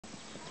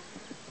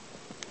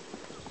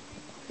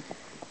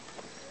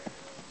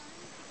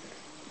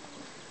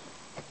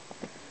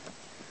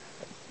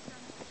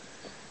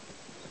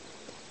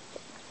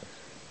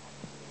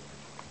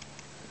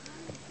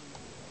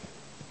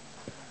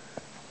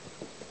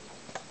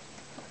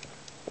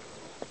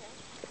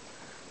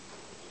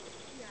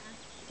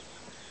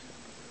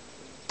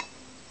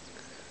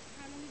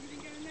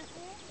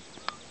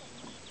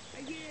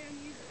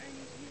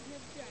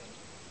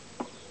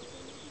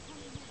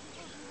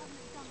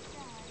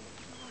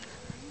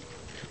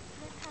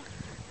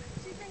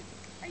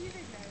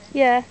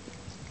Yeah.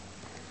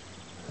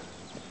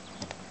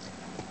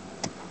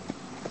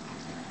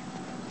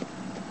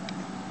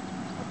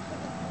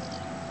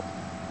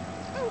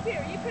 Oh dear,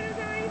 are you putting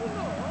down even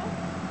more?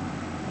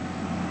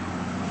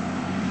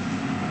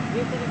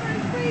 You said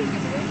about 3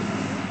 minutes.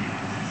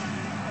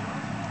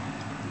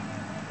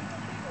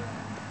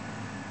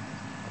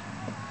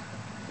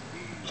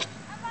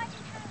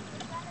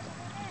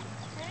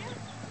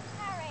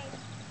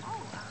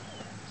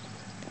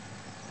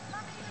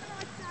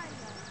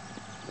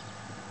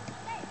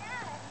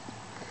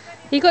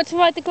 You got to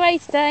ride the grey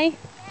today?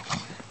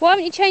 Why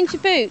haven't you changed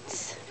your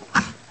boots?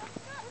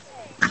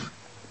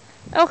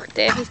 Oh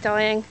dear, he's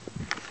dying.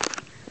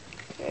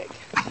 Quick.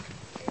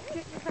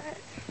 Get your hat.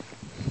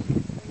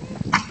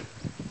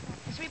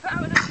 Should we put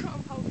out a little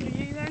trotting pole for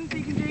you then, so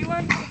you can do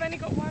one? We've only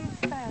got one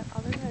spare.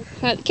 Oh,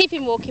 there is. Keep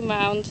him walking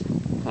round.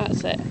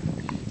 That's it.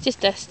 Just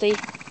dusty.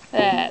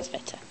 There, that's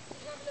better. Have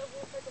a little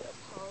walk over the little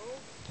pole.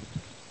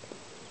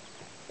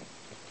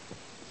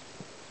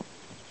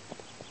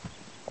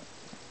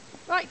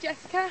 Right,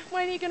 Jessica,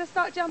 when are you going to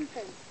start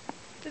jumping?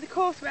 Is the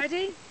course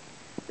ready?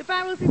 The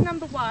barrels is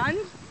number 1.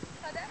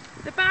 Pardon?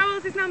 The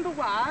barrels is number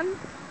 1. I've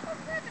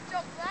never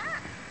jumped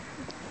that.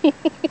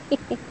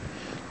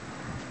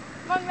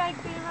 Come on, Meg,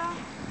 Vera.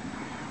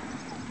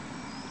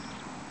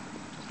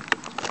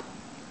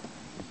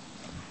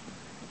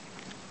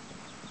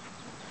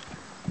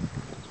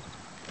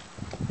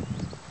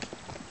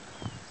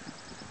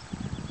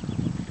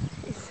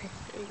 It's so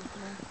sweet,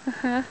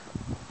 isn't it?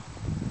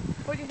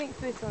 What do you think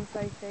to this one,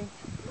 Sophie?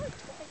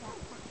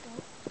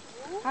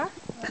 Huh?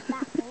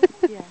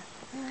 Yeah.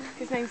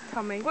 His name's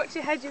Tommy. Watch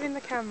your head, you're in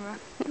the camera.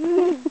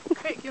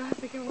 Quick, you'll have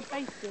to come and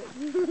face it.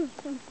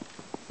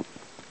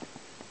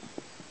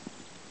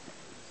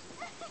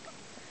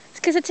 It's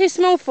because they're too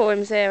small for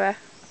him, Zara.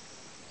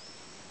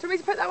 Do you want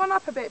me to put that one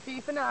up a bit for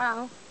you for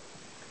now?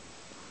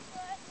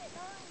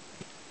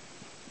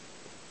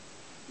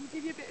 I'll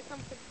give you a bit of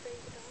something to think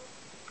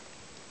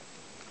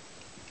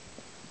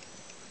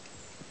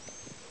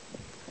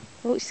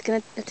about. Oh, she's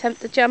going to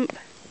attempt the jump.